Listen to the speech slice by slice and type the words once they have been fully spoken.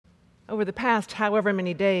Over the past however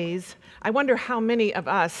many days, I wonder how many of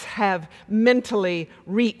us have mentally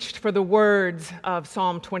reached for the words of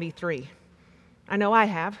Psalm 23. I know I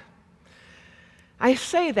have. I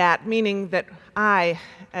say that meaning that I,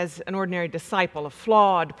 as an ordinary disciple, a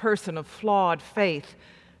flawed person of flawed faith,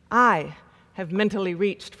 I have mentally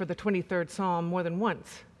reached for the 23rd Psalm more than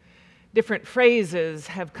once. Different phrases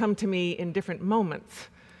have come to me in different moments.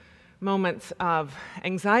 Moments of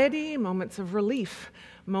anxiety, moments of relief,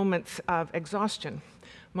 moments of exhaustion,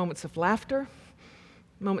 moments of laughter,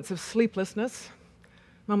 moments of sleeplessness,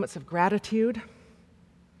 moments of gratitude.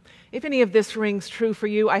 If any of this rings true for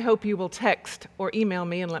you, I hope you will text or email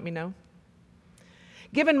me and let me know.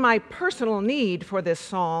 Given my personal need for this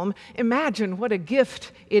psalm, imagine what a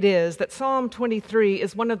gift it is that Psalm 23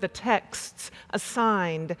 is one of the texts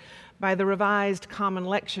assigned by the Revised Common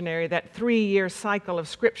Lectionary, that 3-year cycle of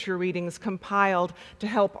scripture readings compiled to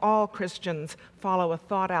help all Christians follow a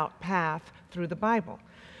thought-out path through the Bible.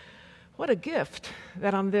 What a gift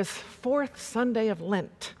that on this 4th Sunday of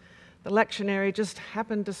Lent, the lectionary just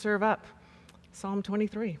happened to serve up Psalm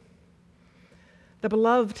 23. The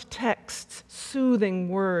beloved text's soothing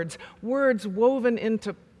words woven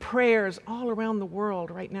into prayers all around the world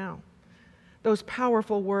right now. Those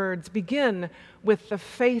powerful words begin with the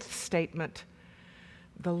faith statement,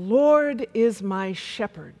 "The Lord is my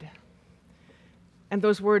shepherd." And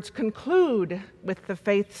those words conclude with the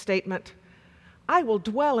faith statement, "I will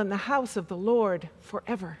dwell in the house of the Lord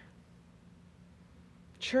forever."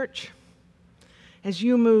 Church, as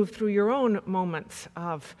you move through your own moments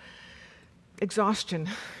of exhaustion,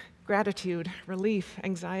 gratitude, relief,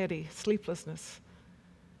 anxiety, sleeplessness,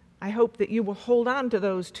 I hope that you will hold on to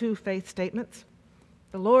those two faith statements.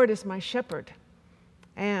 The Lord is my shepherd,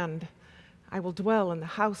 and I will dwell in the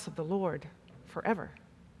house of the Lord forever.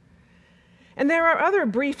 And there are other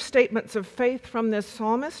brief statements of faith from this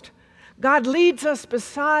psalmist. God leads us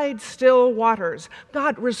beside still waters.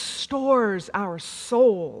 God restores our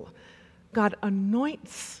soul. God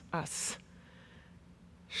anoints us.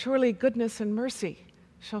 Surely goodness and mercy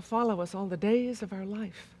shall follow us all the days of our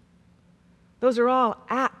life. Those are all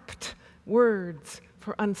apt words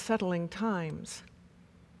for unsettling times.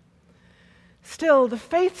 Still, the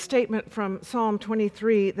faith statement from Psalm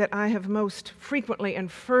 23 that I have most frequently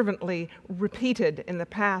and fervently repeated in the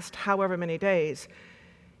past however many days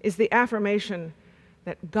is the affirmation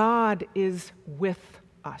that God is with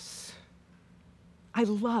us. I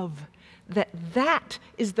love that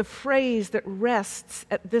is the phrase that rests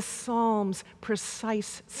at this psalm's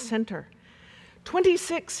precise center.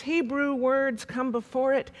 26 Hebrew words come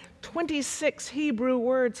before it, 26 Hebrew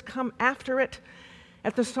words come after it.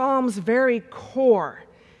 At the psalm's very core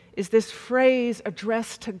is this phrase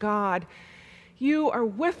addressed to God, "You are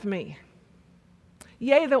with me.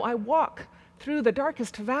 Yea, though I walk through the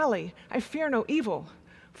darkest valley, I fear no evil,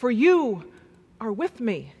 for you are with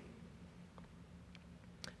me."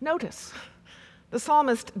 Notice, the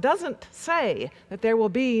psalmist doesn't say that there will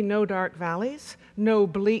be no dark valleys, no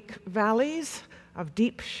bleak valleys of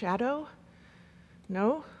deep shadow.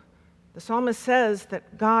 No, the psalmist says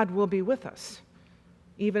that God will be with us,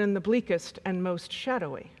 even in the bleakest and most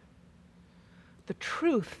shadowy. The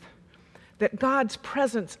truth that God's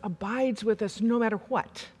presence abides with us no matter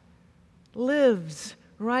what lives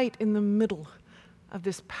right in the middle of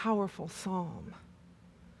this powerful psalm.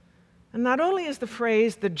 And not only is the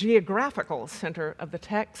phrase the geographical center of the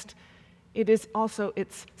text, it is also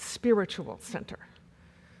its spiritual center.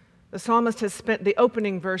 The psalmist has spent the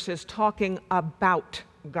opening verses talking about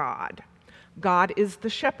God. God is the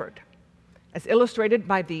shepherd, as illustrated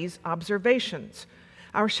by these observations.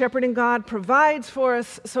 Our shepherding God provides for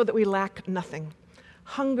us so that we lack nothing.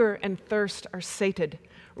 Hunger and thirst are sated.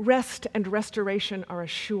 Rest and restoration are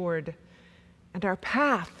assured. And our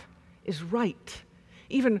path is right,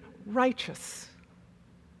 even righteous.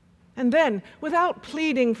 And then, without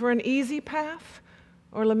pleading for an easy path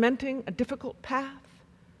or lamenting a difficult path,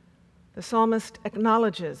 the psalmist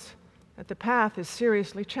acknowledges that the path is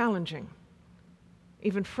seriously challenging,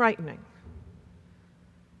 even frightening.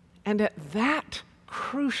 And at that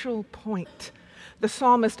crucial point, the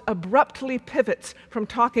psalmist abruptly pivots from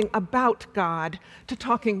talking about God to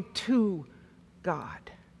talking to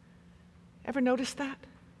God. Ever notice that?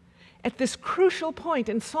 At this crucial point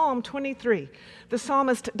in Psalm 23, the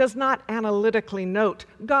psalmist does not analytically note,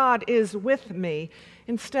 "God is with me."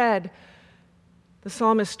 Instead, the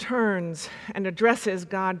psalmist turns and addresses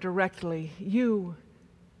God directly, "You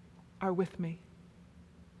are with me."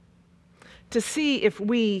 To see if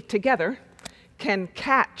we together can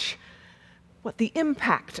catch what the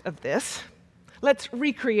impact of this, let's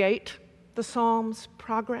recreate the psalm's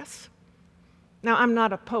progress. Now, I'm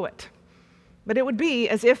not a poet, But it would be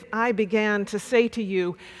as if I began to say to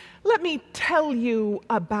you, let me tell you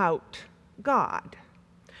about God.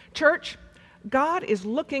 Church, God is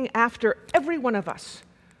looking after every one of us,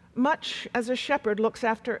 much as a shepherd looks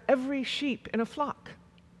after every sheep in a flock.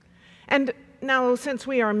 And now, since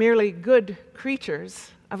we are merely good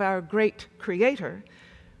creatures of our great Creator,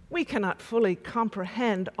 we cannot fully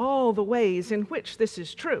comprehend all the ways in which this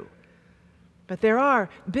is true. But there are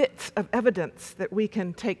bits of evidence that we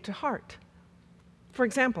can take to heart. For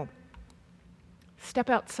example, step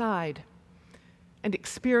outside and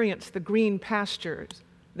experience the green pastures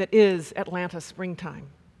that is Atlanta springtime.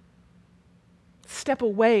 Step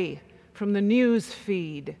away from the news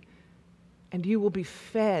feed and you will be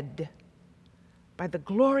fed by the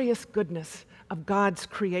glorious goodness of God's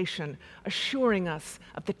creation, assuring us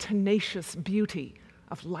of the tenacious beauty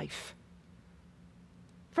of life.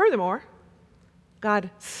 Furthermore,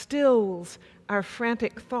 God stills our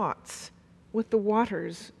frantic thoughts with the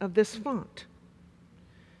waters of this font.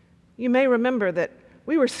 You may remember that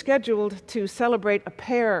we were scheduled to celebrate a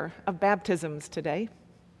pair of baptisms today.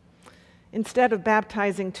 Instead of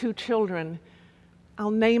baptizing two children,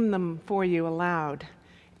 I'll name them for you aloud: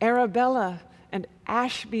 Arabella and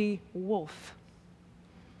Ashby Wolf.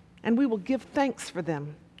 And we will give thanks for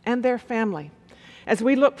them and their family as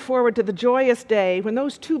we look forward to the joyous day when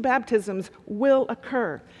those two baptisms will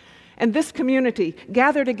occur. And this community,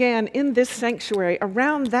 gathered again in this sanctuary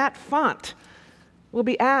around that font, will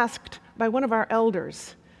be asked by one of our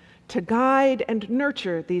elders to guide and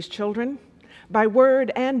nurture these children by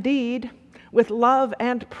word and deed, with love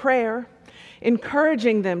and prayer,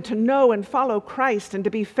 encouraging them to know and follow Christ and to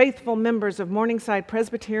be faithful members of Morningside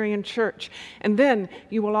Presbyterian Church. And then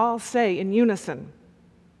you will all say in unison,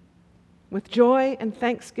 with joy and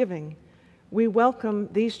thanksgiving, we welcome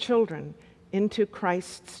these children into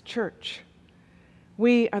Christ's church.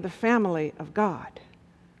 We are the family of God,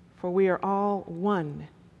 for we are all one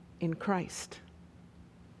in Christ.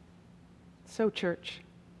 So, church,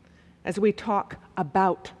 as we talk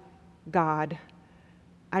about God,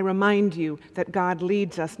 I remind you that God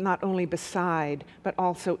leads us not only beside, but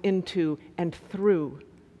also into and through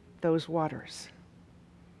those waters.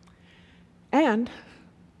 And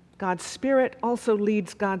God's Spirit also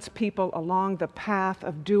leads God's people along the path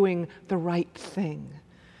of doing the right thing.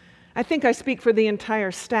 I think I speak for the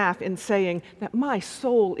entire staff in saying that my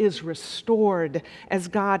soul is restored as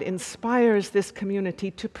God inspires this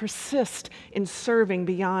community to persist in serving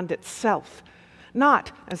beyond itself.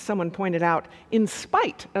 Not, as someone pointed out, in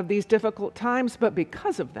spite of these difficult times, but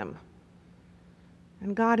because of them.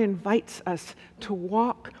 And God invites us to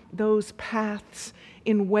walk those paths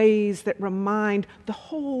in ways that remind the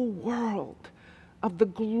whole world of the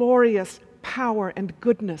glorious power and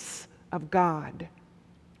goodness of God.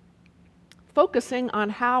 Focusing on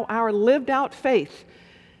how our lived-out faith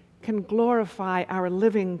can glorify our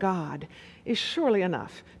living God is surely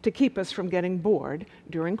enough to keep us from getting bored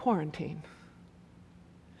during quarantine.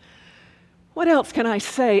 What else can I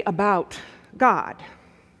say about God?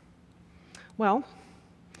 Well,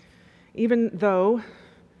 even though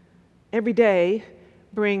every day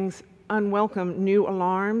brings unwelcome new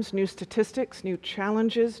alarms, new statistics, new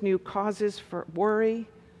challenges, new causes for worry,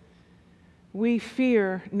 we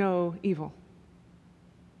fear no evil.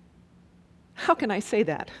 How can I say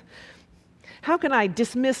that? How can I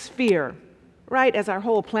dismiss fear, right as our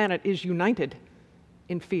whole planet is united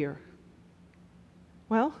in fear?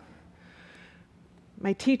 Well,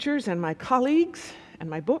 my teachers and my colleagues and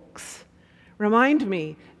my books remind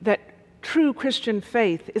me that true Christian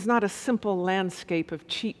faith is not a simple landscape of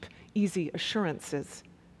cheap, easy assurances.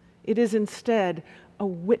 It is instead a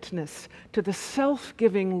witness to the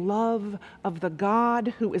self-giving love of the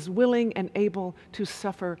God who is willing and able to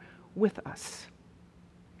suffer with us.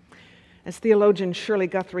 As theologian Shirley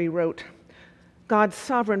Guthrie wrote, God's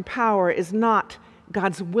sovereign power is not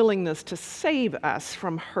God's willingness to save us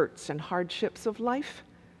from hurts and hardships of life.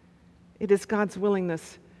 It is God's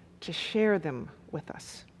willingness to share them with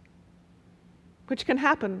us, which can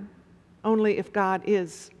happen only if God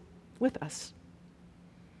is with us.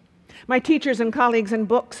 My teachers and colleagues and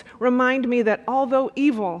books remind me that although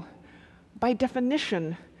evil, by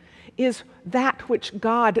definition, is that which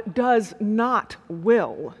God does not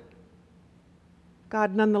will,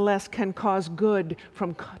 God nonetheless can cause good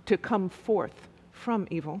to come forth from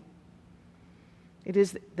evil. It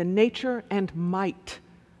is the nature and might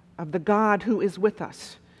of the God who is with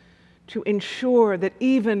us to ensure that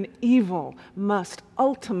even evil must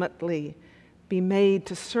ultimately be made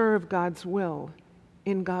to serve God's will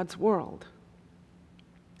in God's world.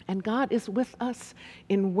 And God is with us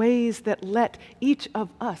in ways that let each of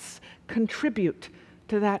us contribute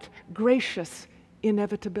to that gracious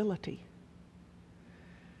inevitability.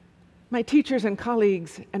 My teachers and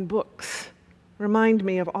colleagues and books remind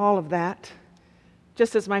me of all of that,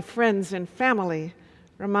 just as my friends and family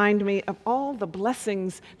remind me of all the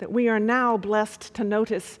blessings that we are now blessed to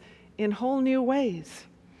notice in whole new ways.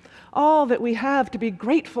 All that we have to be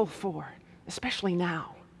grateful for, especially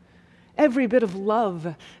now. Every bit of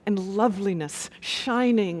love and loveliness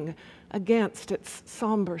shining against its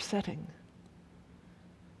somber setting.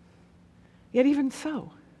 Yet even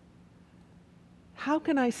so, how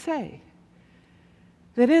can I say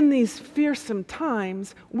that in these fearsome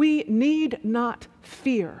times we need not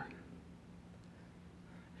fear?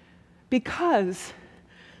 Because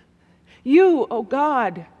you, O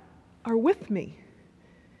God, are with me.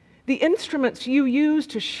 The instruments you use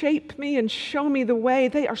to shape me and show me the way,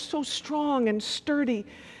 they are so strong and sturdy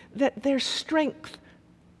that their strength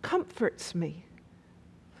comforts me.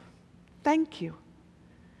 Thank you.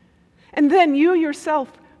 And then you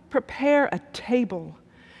yourself prepare a table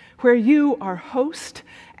where you are host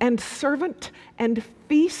and servant and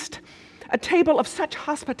feast, a table of such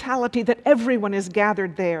hospitality that everyone is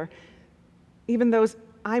gathered there, even those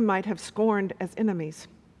I might have scorned as enemies.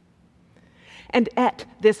 And at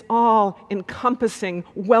this all-encompassing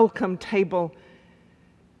welcome table,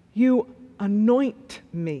 you anoint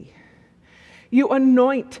me. You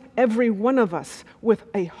anoint every one of us with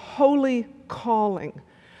a holy calling,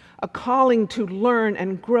 a calling to learn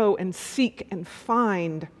and grow and seek and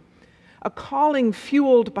find, a calling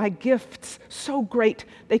fueled by gifts so great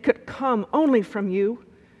they could come only from you,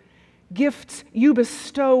 gifts you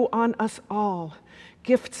bestow on us all,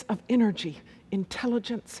 gifts of energy,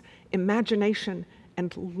 intelligence, imagination,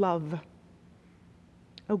 and love.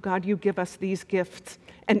 Oh God, you give us these gifts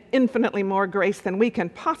and infinitely more grace than we can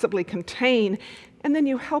possibly contain, and then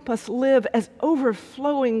you help us live as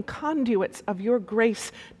overflowing conduits of your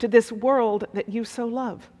grace to this world that you so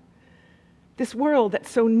love, this world that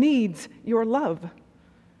so needs your love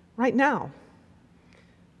right now.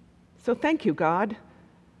 So thank you, God,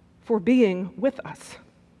 for being with us.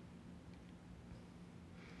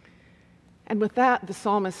 And with that, the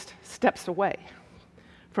psalmist steps away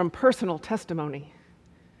from personal testimony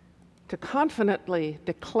to confidently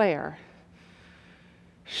declare,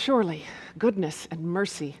 surely goodness and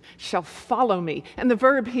mercy shall follow me. And the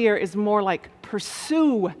verb here is more like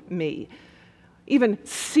pursue me, even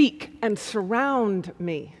seek and surround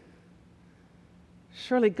me.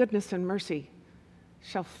 Surely goodness and mercy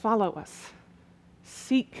shall follow us,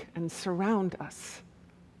 seek and surround us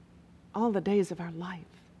all the days of our life.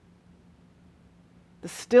 The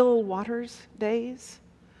still waters days,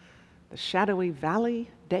 the shadowy valley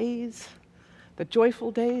days, the joyful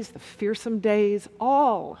days, the fearsome days,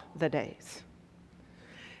 all the days.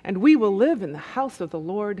 And we will live in the house of the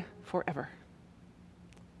Lord forever.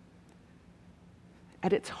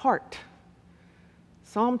 At its heart,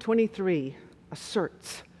 Psalm 23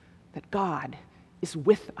 asserts that God is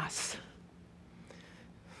with us.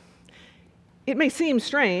 It may seem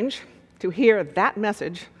strange to hear that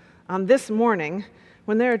message on this morning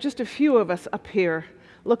when there are just a few of us up here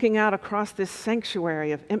looking out across this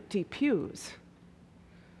sanctuary of empty pews.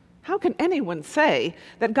 How can anyone say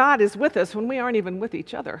that God is with us when we aren't even with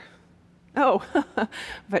each other? Oh,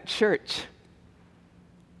 but church,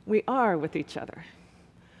 we are with each other.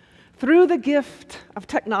 Through the gift of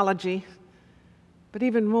technology, but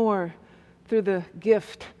even more through the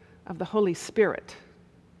gift of the Holy Spirit,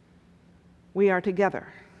 we are together.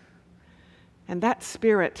 And that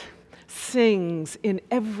Spirit sings in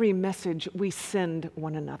every message we send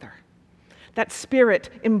one another. That Spirit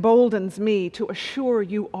emboldens me to assure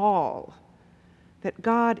you all that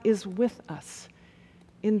God is with us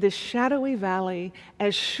in this shadowy valley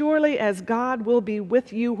as surely as God will be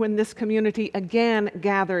with you when this community again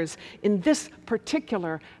gathers in this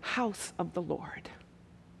particular house of the Lord.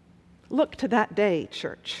 Look to that day,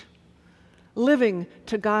 church, living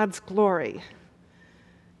to God's glory,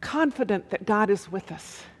 confident that God is with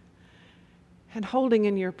us, and holding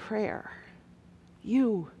in your prayer,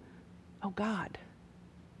 you, oh God,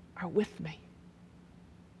 are with me.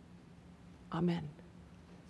 Amen.